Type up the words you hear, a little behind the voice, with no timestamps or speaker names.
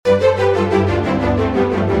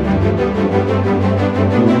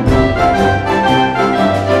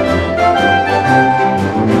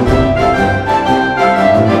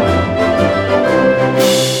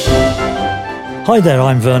Hi there,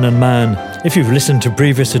 I'm Vernon Mann. If you've listened to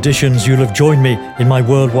previous editions, you'll have joined me in my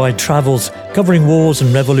worldwide travels, covering wars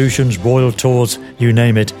and revolutions, royal tours, you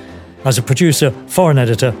name it, as a producer, foreign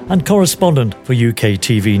editor and correspondent for UK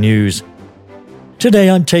TV News. Today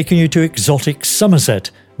I'm taking you to exotic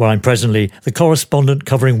Somerset, where I'm presently the correspondent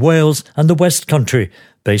covering Wales and the West Country,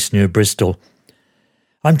 based near Bristol.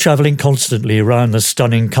 I'm travelling constantly around the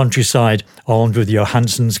stunning countryside, armed with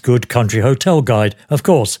Johansson's Good Country Hotel Guide, of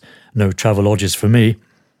course. No Travelodges for me.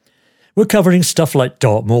 We're covering stuff like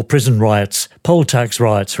Dartmoor prison riots, poll tax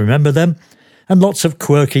riots, remember them? And lots of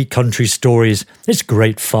quirky country stories. It's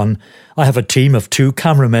great fun. I have a team of 2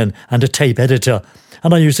 cameramen and a tape editor,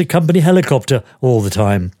 and I use a company helicopter all the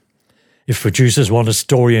time. If producers want a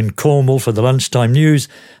story in Cornwall for the lunchtime news,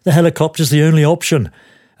 the helicopter's the only option.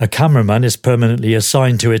 A cameraman is permanently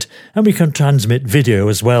assigned to it, and we can transmit video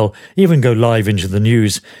as well, even go live into the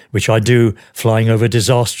news, which I do, flying over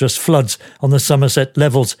disastrous floods on the Somerset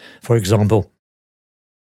levels, for example.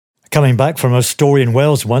 Coming back from a story in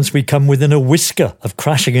Wales once, we come within a whisker of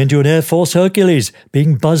crashing into an Air Force Hercules,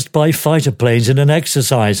 being buzzed by fighter planes in an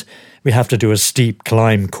exercise. We have to do a steep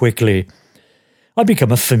climb quickly. I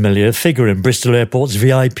become a familiar figure in Bristol Airport's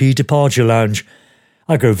VIP departure lounge.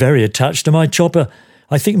 I grow very attached to my chopper.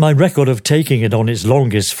 I think my record of taking it on its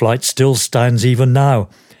longest flight still stands even now.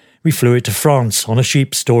 We flew it to France on a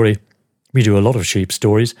sheep story. We do a lot of sheep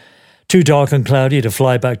stories. Too dark and cloudy to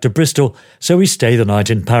fly back to Bristol, so we stay the night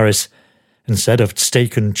in Paris. Instead of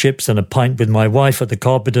steak and chips and a pint with my wife at the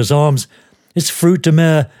Carpenter's Arms, it's fruit de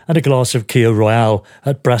mer and a glass of Kir Royale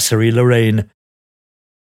at Brasserie Lorraine.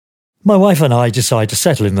 My wife and I decide to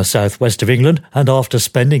settle in the southwest of England, and after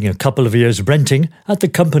spending a couple of years renting, at the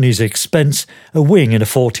company's expense, a wing in a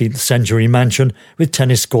 14th century mansion with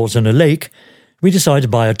tennis courts and a lake, we decide to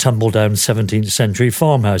buy a tumble-down 17th century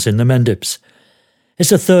farmhouse in the Mendips. It's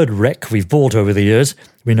the third wreck we've bought over the years.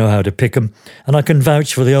 We know how to pick 'em, and I can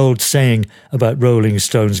vouch for the old saying about rolling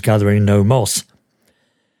stones gathering no moss.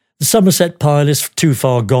 The Somerset pile is too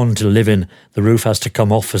far gone to live in. The roof has to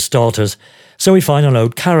come off for starters, so we find an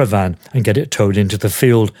old caravan and get it towed into the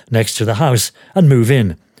field next to the house and move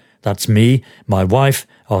in. That's me, my wife,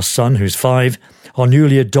 our son who's 5, our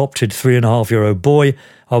newly adopted 3.5-year-old boy,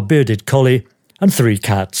 our bearded collie, and 3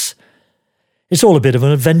 cats. It's all a bit of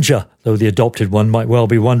an adventure, though the adopted one might well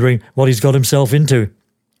be wondering what he's got himself into.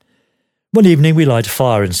 One evening we light a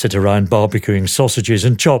fire and sit around barbecuing sausages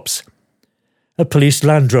and chops. A police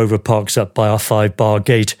Land-rover parks up by our 5-bar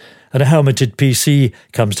gate, and a helmeted PC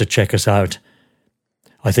comes to check us out.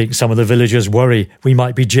 I think some of the villagers worry we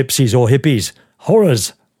might be gypsies or hippies.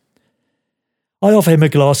 Horrors! I offer him a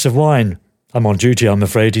glass of wine. I'm on duty, I'm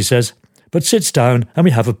afraid, he says, but sits down and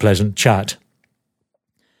we have a pleasant chat.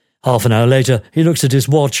 Half an hour later, he looks at his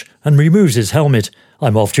watch and removes his helmet.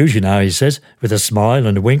 I'm off duty now, he says, with a smile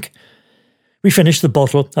and a wink. We finish the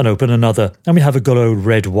bottle and open another, and we have a good old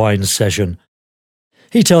red wine session.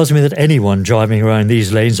 He tells me that anyone driving around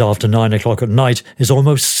these lanes after 9 o'clock at night is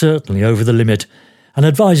almost certainly over the limit, and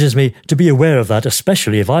advises me to be aware of that,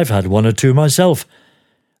 especially if I've had 1 or 2 myself.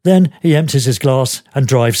 Then he empties his glass and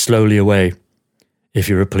drives slowly away. If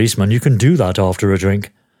you're a policeman, you can do that after a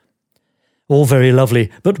drink. All very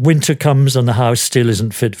lovely, but winter comes and the house still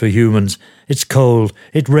isn't fit for humans. It's cold,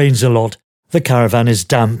 it rains a lot, the caravan is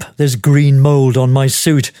damp, there's green mould on my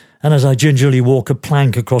suit, and as I gingerly walk a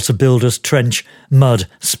plank across a builder's trench, mud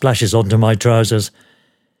splashes onto my trousers.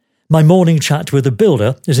 My morning chat with the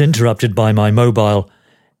builder is interrupted by my mobile.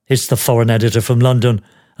 It's the foreign editor from London,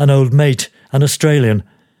 an old mate, an Australian.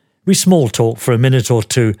 We small talk for a minute or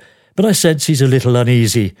 2, but I sense he's a little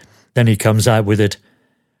uneasy. Then he comes out with it.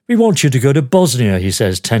 "We want you to go to Bosnia," he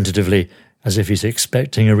says tentatively, as if he's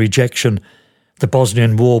expecting a rejection. The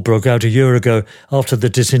Bosnian War broke out a year ago after the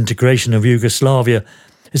disintegration of Yugoslavia.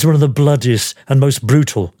 It's one of the bloodiest and most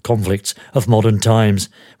brutal conflicts of modern times,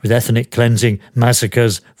 with ethnic cleansing,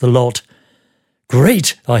 massacres, the lot.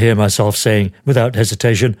 "Great," I hear myself saying, without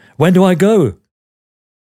hesitation. "When do I go?"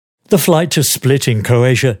 The flight to Split in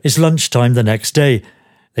Croatia is lunchtime the next day.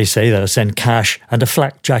 They say they'll send cash and a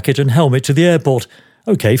flak jacket and helmet to the airport.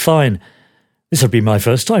 OK, fine. This'll be my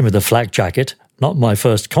first time with a flak jacket. Not my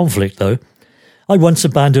first conflict, though. I once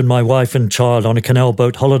abandoned my wife and child on a canal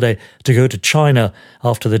boat holiday to go to China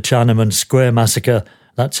after the Tiananmen Square massacre.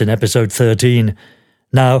 That's in episode 13.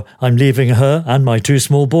 Now I'm leaving her and my 2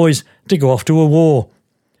 small boys to go off to a war.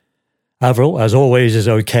 Avril, as always, is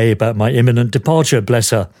okay about my imminent departure, bless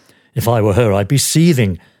her. If I were her, I'd be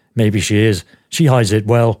seething. Maybe she is. She hides it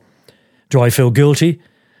well. Do I feel guilty?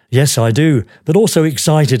 Yes, I do, but also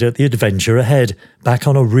excited at the adventure ahead, back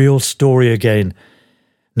on a real story again.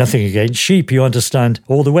 Nothing against sheep, you understand,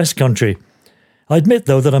 or the West Country. I admit,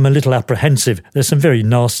 though, that I'm a little apprehensive. There's some very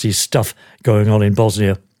nasty stuff going on in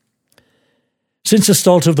Bosnia. Since the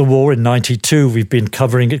start of the war in '92, we've been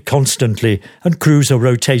covering it constantly, and crews are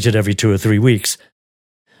rotated every 2 or 3 weeks.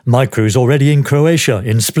 My crew's already in Croatia,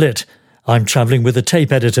 in Split. I'm travelling with a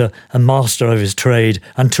tape editor, a master of his trade,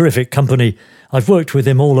 and terrific company. I've worked with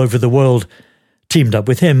him all over the world. Teamed up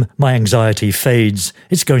with him, my anxiety fades.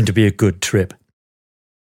 It's going to be a good trip.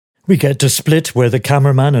 We get to Split, where the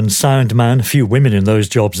cameraman and sound man, few women in those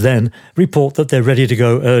jobs then, report that they're ready to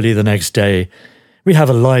go early the next day. We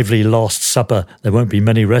have a lively last supper. There won't be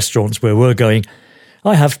many restaurants where we're going.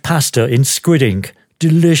 I have pasta in squid ink.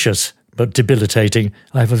 Delicious, but debilitating.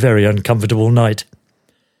 I have a very uncomfortable night.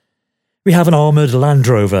 We have an armoured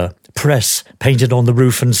Land-rover, press painted on the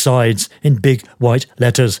roof and sides in big white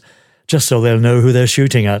letters, just so they'll know who they're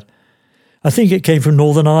shooting at. I think it came from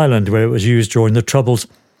Northern Ireland, where it was used during the Troubles.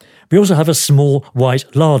 We also have a small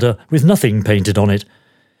white Lada with nothing painted on it.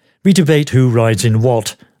 We debate who rides in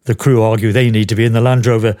what. The crew argue they need to be in the Land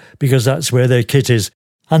Rover because that's where their kit is,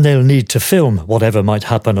 and they'll need to film whatever might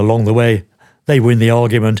happen along the way. They win the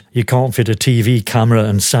argument. You can't fit a TV camera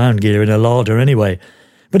and sound gear in a Lada anyway.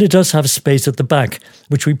 But it does have space at the back,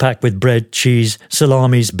 which we pack with bread, cheese,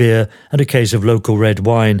 salamis, beer, and a case of local red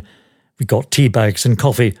wine. We got tea bags and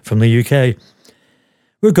coffee from the UK.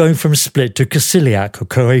 We're going from Split to Kisiljak, a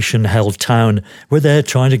Croatian-held town, where they're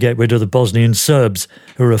trying to get rid of the Bosnian Serbs,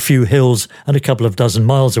 who are a few hills and a couple of dozen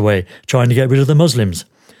miles away, trying to get rid of the Muslims.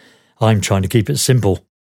 I'm trying to keep it simple.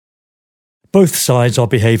 Both sides are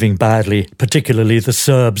behaving badly, particularly the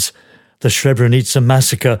Serbs. The Srebrenitsa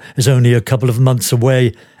massacre is only a couple of months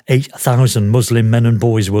away. 8,000 Muslim men and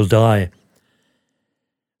boys will die.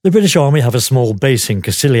 The British Army have a small base in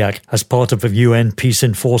Kisiljak as part of a UN peace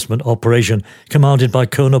enforcement operation commanded by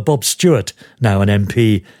Colonel Bob Stewart, now an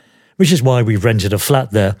MP, which is why we've rented a flat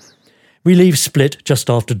there. We leave Split just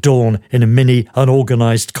after dawn in a mini,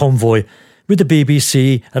 unorganised convoy with the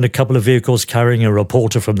BBC and a couple of vehicles carrying a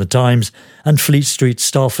reporter from the Times and Fleet Street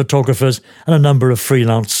staff photographers and a number of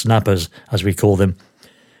freelance snappers, as we call them.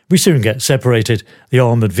 We soon get separated. The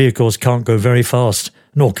armoured vehicles can't go very fast,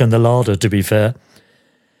 nor can the Lada, to be fair.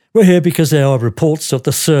 We're here because there are reports that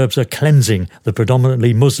the Serbs are cleansing the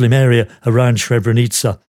predominantly Muslim area around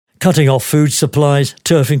Srebrenica, cutting off food supplies,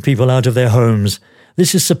 turfing people out of their homes.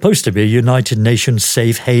 This is supposed to be a United Nations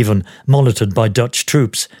safe haven monitored by Dutch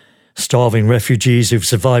troops. Starving refugees who've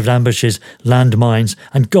survived ambushes, landmines,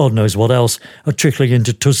 and God knows what else are trickling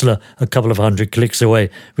into Tuzla a couple of 100 clicks away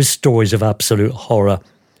with stories of absolute horror.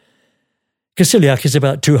 Kisiljak is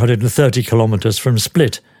about 230 kilometres from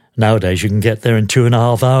Split. Nowadays you can get there in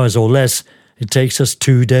 2.5 hours or less. It takes us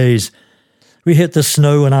 2 days. We hit the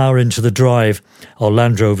snow an hour into the drive. Our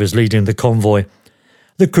Land Rover's leading the convoy.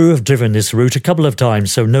 The crew have driven this route a couple of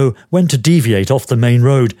times, so know when to deviate off the main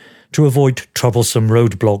road to avoid troublesome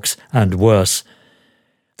roadblocks and worse.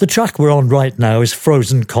 The track we're on right now is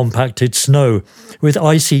frozen compacted snow with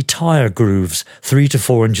icy tyre grooves 3 to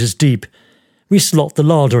 4 inches deep. We slot the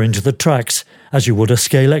Lada into the tracks as you would a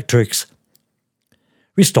Scalextric.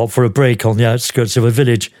 We stop for a break on the outskirts of a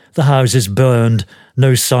village. The house is burned,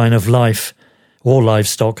 no sign of life or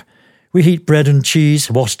livestock. We heat bread and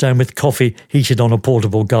cheese, washed down with coffee heated on a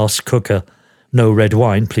portable gas cooker. No red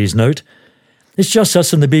wine, please note. It's just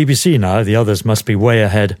us and the BBC now, the others must be way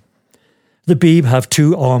ahead. The Beeb have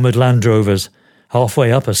 2 armoured Land Rovers.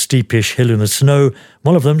 Halfway up a steepish hill in the snow,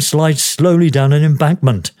 one of them slides slowly down an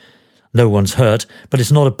embankment. No one's hurt, but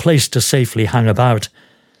it's not a place to safely hang about.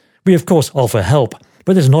 We of course offer help,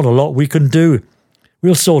 but there's not a lot we can do.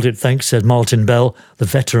 We'll sort it, thanks, said Martin Bell, the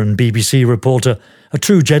veteran BBC reporter, a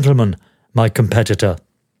true gentleman, my competitor.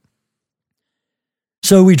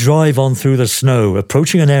 So we drive on through the snow,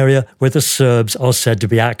 approaching an area where the Serbs are said to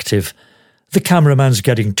be active. The cameraman's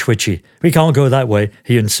getting twitchy. We can't go that way,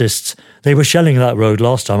 he insists. They were shelling that road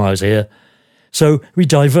last time I was here. So we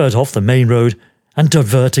divert off the main road and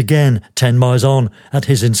divert again 10 miles on at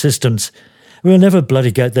his insistence. We'll never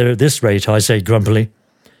bloody get there at this rate, I say grumpily.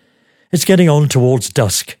 It's getting on towards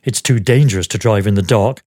dusk. It's too dangerous to drive in the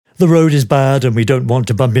dark. The road is bad and we don't want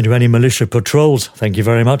to bump into any militia patrols, thank you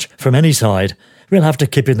very much, from any side. We'll have to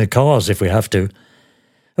keep in the cars if we have to.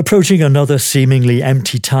 Approaching another seemingly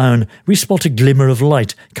empty town, we spot a glimmer of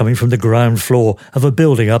light coming from the ground floor of a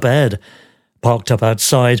building up ahead. Parked up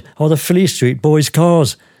outside are the Fleet Street boys'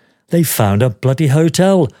 cars. They've found a bloody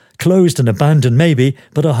hotel. Closed and abandoned maybe,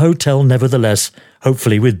 but a hotel nevertheless,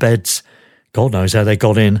 hopefully with beds. God knows how they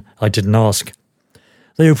got in, I didn't ask.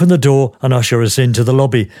 They open the door and usher us into the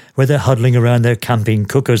lobby, where they're huddling around their camping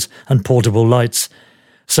cookers and portable lights.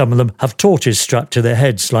 Some of them have torches strapped to their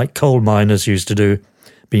heads like coal miners used to do.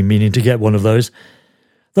 been meaning to get one of those.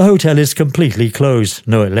 The hotel is completely closed,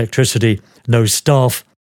 no electricity, no staff.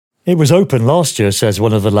 It was open last year, says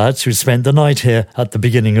one of the lads who spent the night here at the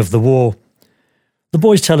beginning of the war. The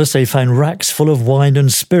boys tell us they found racks full of wine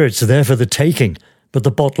and spirits there for the taking, but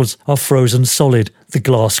the bottles are frozen solid, the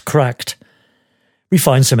glass cracked. We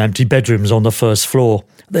find some empty bedrooms on the first floor.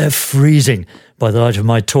 They're freezing. By the light of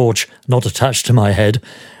my torch, not attached to my head,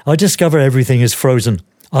 I discover everything is frozen.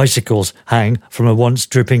 Icicles hang from a once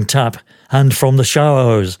dripping tap and from the shower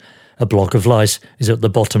hose. A block of lice is at the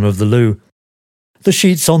bottom of the loo. The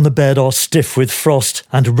sheets on the bed are stiff with frost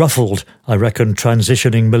and ruffled. I reckon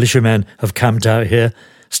transitioning militiamen have camped out here.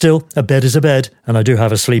 Still, a bed is a bed, and I do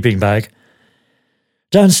have a sleeping bag.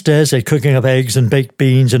 Downstairs, they're cooking up eggs and baked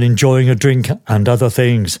beans and enjoying a drink and other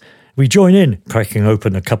things. We join in, cracking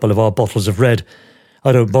open a couple of our bottles of red.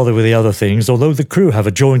 I don't bother with the other things, although the crew have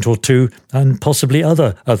a joint or two and possibly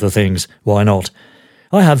other things. Why not?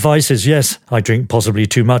 I have vices, yes. I drink possibly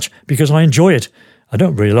too much because I enjoy it. I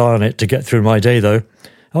don't rely on it to get through my day, though.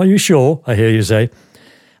 Are you sure? I hear you say.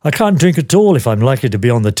 I can't drink at all if I'm likely to be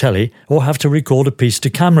on the telly or have to record a piece to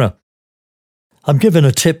camera. I'm given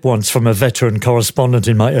a tip once from a veteran correspondent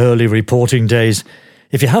in my early reporting days.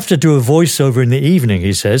 If you have to do a voiceover in the evening,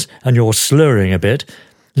 he says, and you're slurring a bit,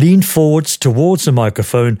 lean forwards towards the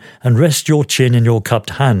microphone and rest your chin in your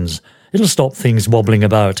cupped hands. It'll stop things wobbling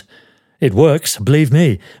about. It works, believe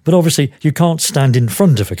me, but obviously you can't stand in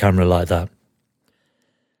front of a camera like that.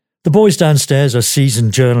 The boys downstairs are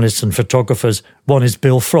seasoned journalists and photographers. One is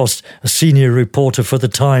Bill Frost, a senior reporter for The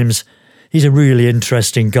Times. He's a really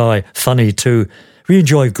interesting guy, funny too. We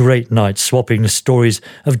enjoy great nights swapping stories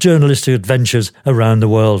of journalistic adventures around the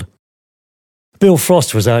world. Bill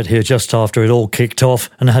Frost was out here just after it all kicked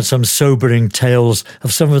off and had some sobering tales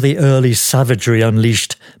of some of the early savagery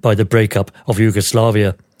unleashed by the breakup of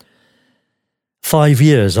Yugoslavia. 5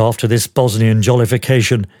 years after this Bosnian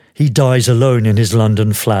jollification, he dies alone in his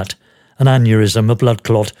London flat, an aneurysm, a blood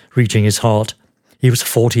clot, reaching his heart. He was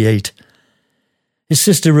 48. His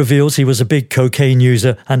sister reveals he was a big cocaine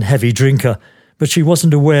user and heavy drinker, but she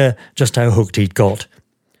wasn't aware just how hooked he'd got.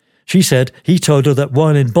 She said he told her that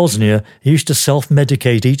while in Bosnia, he used to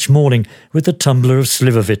self-medicate each morning with a tumbler of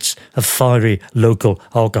Slivovitz, a fiery local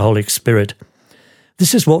alcoholic spirit.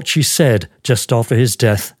 This is what she said just after his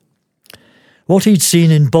death. What he'd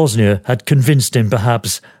seen in Bosnia had convinced him,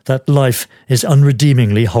 perhaps, that life is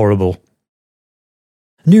unredeemingly horrible.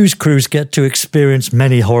 News crews get to experience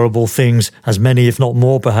many horrible things, as many if not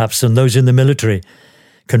more perhaps than those in the military.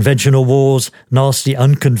 Conventional wars, nasty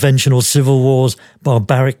unconventional civil wars,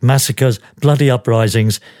 barbaric massacres, bloody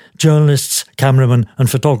uprisings. Journalists, cameramen and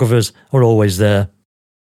photographers are always there.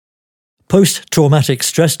 Post-traumatic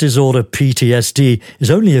stress disorder PTSD is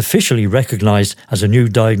only officially recognised as a new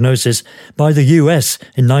diagnosis by the US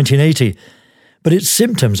in 1980, but its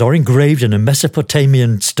symptoms are engraved in a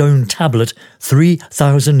Mesopotamian stone tablet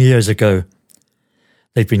 3,000 years ago.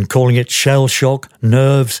 They've been calling it shell shock,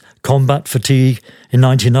 nerves, combat fatigue. In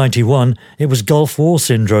 1991, it was Gulf War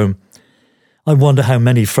syndrome. I wonder how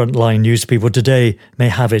many frontline news people today may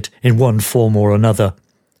have it in one form or another.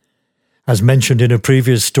 As mentioned in a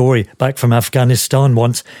previous story back from Afghanistan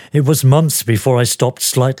once, it was months before I stopped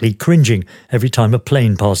slightly cringing every time a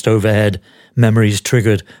plane passed overhead, memories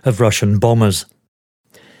triggered of Russian bombers.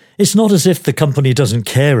 It's not as if the company doesn't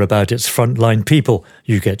care about its frontline people.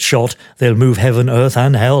 You get shot, they'll move heaven, earth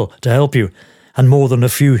and hell to help you. And more than a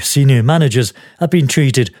few senior managers have been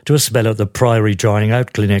treated to a spell at the Priory Drying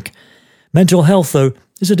Out Clinic. Mental health, though,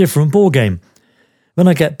 is a different ballgame. When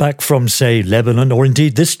I get back from, say, Lebanon or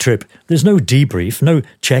indeed this trip, there's no debrief, no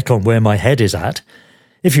check on where my head is at.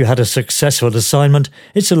 If you had a successful assignment,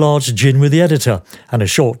 it's a large gin with the editor and a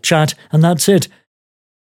short chat, and that's it.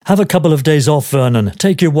 Have a couple of days off, Vernon.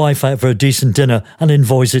 Take your wife out for a decent dinner and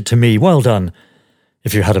invoice it to me. Well done.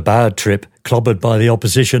 If you had a bad trip, clobbered by the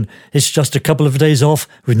opposition, it's just a couple of days off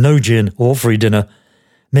with no gin or free dinner.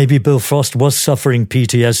 Maybe Bill Frost was suffering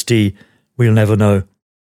PTSD. We'll never know.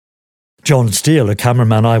 John Steele, a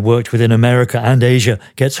cameraman I worked with in America and Asia,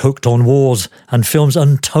 gets hooked on wars and films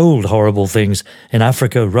untold horrible things in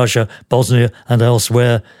Africa, Russia, Bosnia and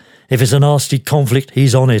elsewhere. If it's a nasty conflict,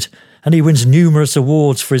 he's on it, and he wins numerous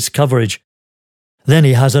awards for his coverage. Then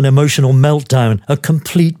he has an emotional meltdown, a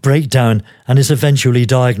complete breakdown, and is eventually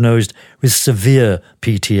diagnosed with severe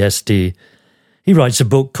PTSD. He writes a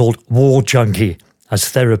book called War Junkie, as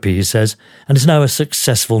therapy, he says, and is now a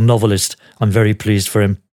successful novelist. I'm very pleased for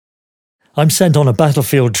him. I'm sent on a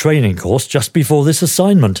battlefield training course just before this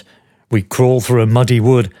assignment. We crawl through a muddy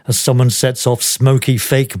wood as someone sets off smoky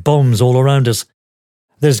fake bombs all around us.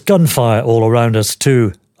 There's gunfire all around us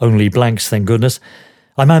too, only blanks, thank goodness.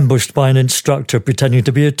 I'm ambushed by an instructor pretending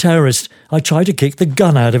to be a terrorist. I try to kick the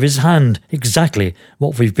gun out of his hand. Exactly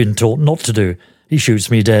what we've been taught not to do. He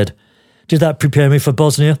shoots me dead. Did that prepare me for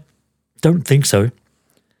Bosnia? Don't think so.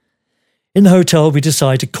 In the hotel, we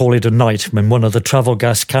decide to call it a night when one of the travel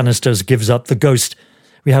gas canisters gives up the ghost.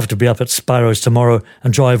 We have to be up at Sparrows tomorrow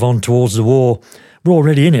and drive on towards the war. We're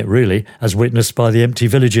already in it, really, as witnessed by the empty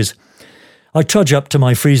villages. I trudge up to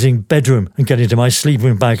my freezing bedroom and get into my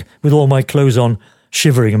sleeping bag with all my clothes on,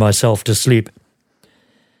 shivering myself to sleep.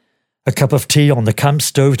 A cup of tea on the camp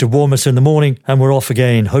stove to warm us in the morning, and we're off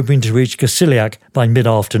again, hoping to reach Kasiliak by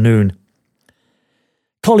mid-afternoon.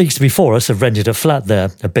 Colleagues before us have rented a flat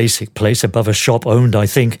there, a basic place above a shop owned, I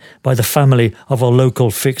think, by the family of a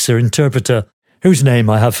local fixer-interpreter, whose name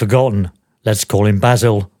I have forgotten. Let's call him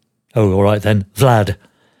Basil. Oh, all right then, Vlad.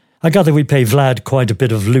 I gather we pay Vlad quite a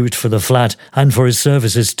bit of loot for the flat and for his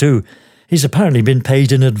services too. He's apparently been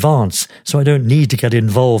paid in advance, so I don't need to get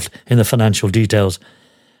involved in the financial details.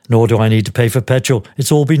 Nor do I need to pay for petrol.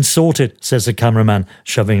 It's all been sorted, says the cameraman,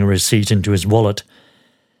 shoving a receipt into his wallet.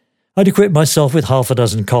 I'd equip myself with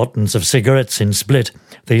 6 cartons of cigarettes in split.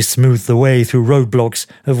 They smooth the way through roadblocks,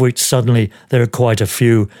 of which suddenly there are quite a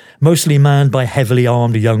few, mostly manned by heavily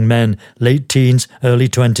armed young men, late teens, early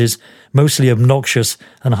 20s, mostly obnoxious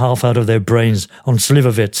and half out of their brains on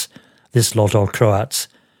Slivovitz. This lot are Croats.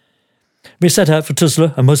 We set out for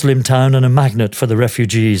Tuzla, a Muslim town and a magnet for the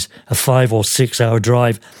refugees, a 5 or 6 hour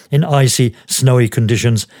drive in icy, snowy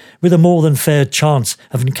conditions, with a more than fair chance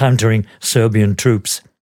of encountering Serbian troops.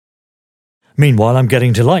 Meanwhile, I'm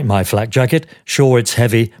getting to like my flak jacket. Sure, it's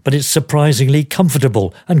heavy, but it's surprisingly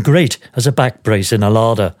comfortable and great as a back brace in a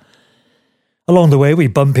Lada. Along the way, we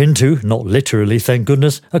bump into, not literally thank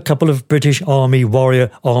goodness, a couple of British Army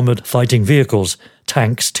Warrior armoured fighting vehicles,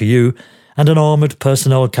 tanks to you, and an armoured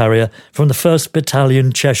personnel carrier from the 1st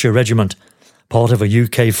Battalion Cheshire Regiment, part of a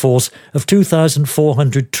UK force of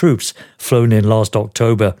 2,400 troops flown in last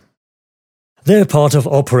October. They're part of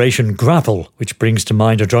Operation Grapple, which brings to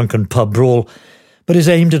mind a drunken pub brawl, but is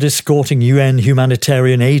aimed at escorting UN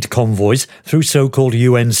humanitarian aid convoys through so-called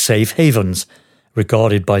UN safe havens,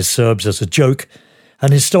 regarded by Serbs as a joke,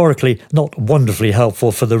 and historically not wonderfully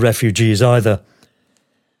helpful for the refugees either.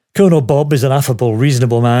 Colonel Bob is an affable,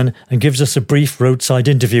 reasonable man and gives us a brief roadside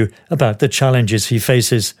interview about the challenges he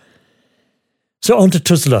faces. So on to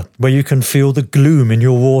Tuzla, where you can feel the gloom in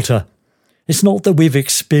your water. It's not that we've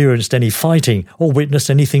experienced any fighting or witnessed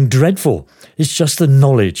anything dreadful. It's just the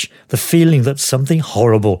knowledge, the feeling that something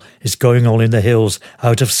horrible is going on in the hills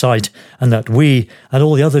out of sight, and that we and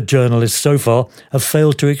all the other journalists so far have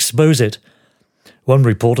failed to expose it. One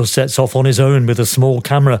reporter sets off on his own with a small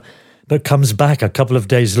camera, but comes back a couple of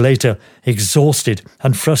days later, exhausted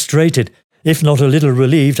and frustrated, if not a little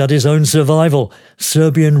relieved at his own survival.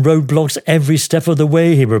 Serbian roadblocks every step of the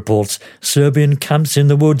way, he reports. Serbian camps in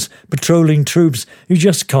the woods, patrolling troops who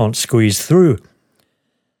just can't squeeze through.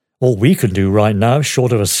 All we can do right now,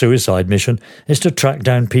 short of a suicide mission, is to track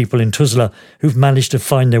down people in Tuzla who've managed to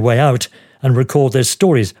find their way out and record their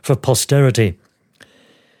stories for posterity.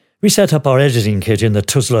 We set up our editing kit in the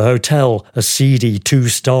Tuzla Hotel, a seedy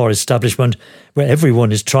 2-star establishment where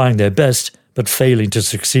everyone is trying their best but failing to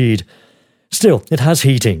succeed. Still, it has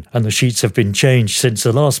heating, and the sheets have been changed since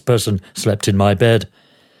the last person slept in my bed.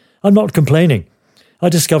 I'm not complaining. I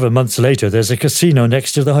discover months later there's a casino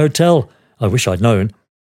next to the hotel. I wish I'd known.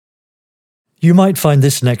 You might find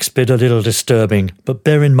this next bit a little disturbing, but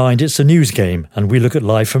bear in mind it's a news game, and we look at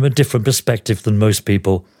life from a different perspective than most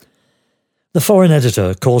people. The foreign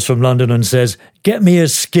editor calls from London and says, "Get me a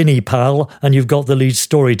skinny, pal, and you've got the lead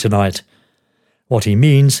story tonight." What he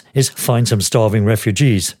means is find some starving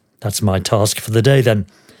refugees. That's my task for the day then.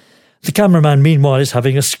 The cameraman meanwhile is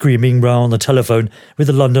having a screaming row on the telephone with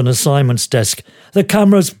the London assignments desk. "The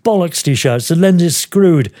camera's bollocks," he shouts. "The lens is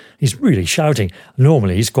screwed." He's really shouting.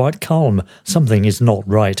 Normally he's quite calm. Something is not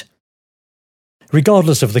right.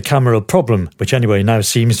 Regardless of the camera problem, which anyway now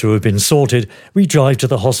seems to have been sorted, we drive to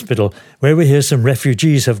the hospital, where we hear some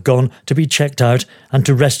refugees have gone to be checked out and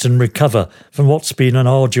to rest and recover from what's been an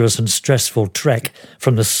arduous and stressful trek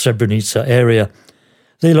from the Srebrenitsa area.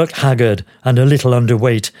 They look haggard and a little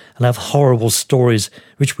underweight and have horrible stories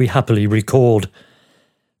which we happily record.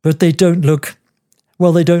 But they don't look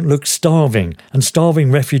starving, and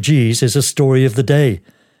starving refugees is a story of the day.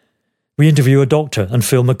 We interview a doctor and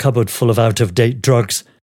film a cupboard full of out-of-date drugs.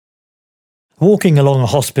 Walking along a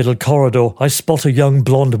hospital corridor, I spot a young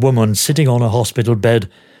blonde woman sitting on a hospital bed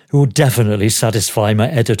who will definitely satisfy my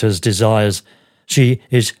editor's desires. She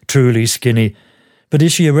is truly skinny. But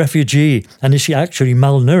is she a refugee, and is she actually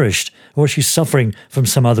malnourished, or is she suffering from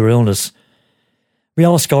some other illness? We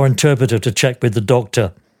ask our interpreter to check with the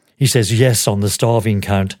doctor. He says yes on the starving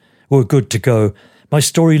count. We're good to go. My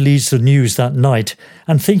story leads the news that night,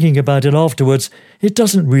 and thinking about it afterwards, it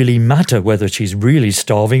doesn't really matter whether she's really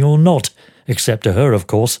starving or not, except to her, of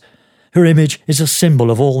course. Her image is a symbol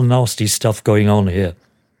of all nasty stuff going on here.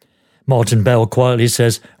 Martin Bell quietly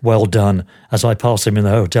says, "Well done," as I pass him in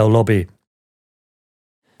the hotel lobby.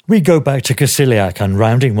 We go back to Kasiliak and,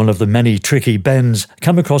 rounding one of the many tricky bends,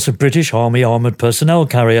 come across a British Army armoured personnel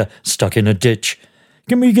carrier stuck in a ditch.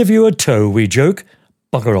 "Can we give you a tow?" we joke.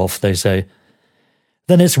 "Bugger off," they say.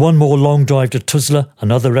 Then it's one more long drive to Tuzla,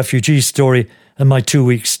 another refugee story, and my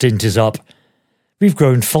 2-week stint is up. We've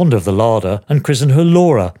grown fond of the Lada and christened her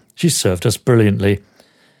Laura. She's served us brilliantly.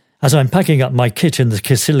 As I'm packing up my kit in the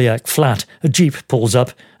Kasiliak flat, a jeep pulls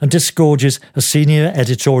up and disgorges a senior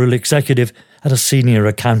editorial executive and a senior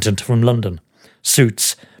accountant from London.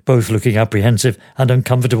 Suits, both looking apprehensive and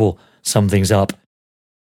uncomfortable. Something's up.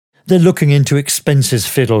 They're looking into expenses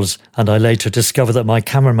fiddles, and I later discover that my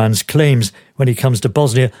cameraman's claims when he comes to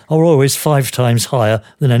Bosnia are always 5 times higher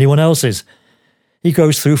than anyone else's. He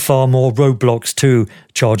goes through far more roadblocks too,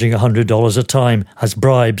 charging $100 a time as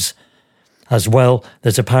bribes. As well,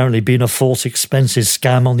 there's apparently been a false expenses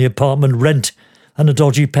scam on the apartment rent and a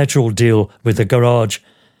dodgy petrol deal with the garage.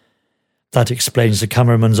 That explains the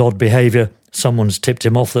cameraman's odd behaviour. Someone's tipped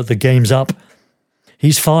him off that the game's up.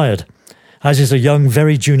 He's fired, as is a young,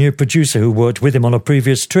 very junior producer who worked with him on a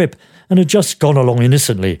previous trip and had just gone along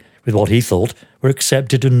innocently with what he thought were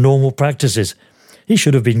accepted and normal practices. He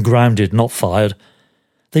should have been grounded, not fired.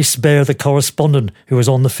 They spare the correspondent who was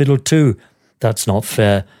on the fiddle too. That's not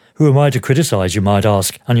fair. Who am I to criticise, you might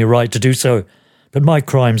ask, and you're right to do so. But my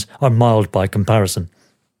crimes are mild by comparison.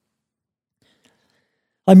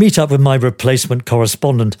 I meet up with my replacement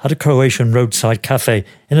correspondent at a Croatian roadside cafe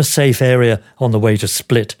in a safe area on the way to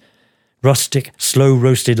Split. Rustic,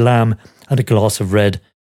 slow-roasted lamb and a glass of red.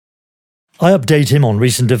 I update him on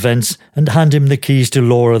recent events and hand him the keys to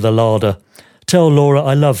Laura the Lada. "Tell Laura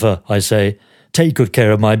I love her," I say. "Take good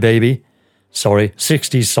care of my baby." Sorry,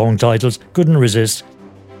 60s song titles, couldn't resist.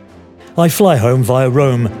 I fly home via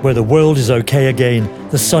Rome, where the world is okay again,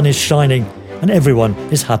 the sun is shining, and everyone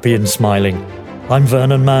is happy and smiling. I'm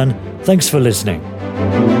Vernon Mann. Thanks for listening.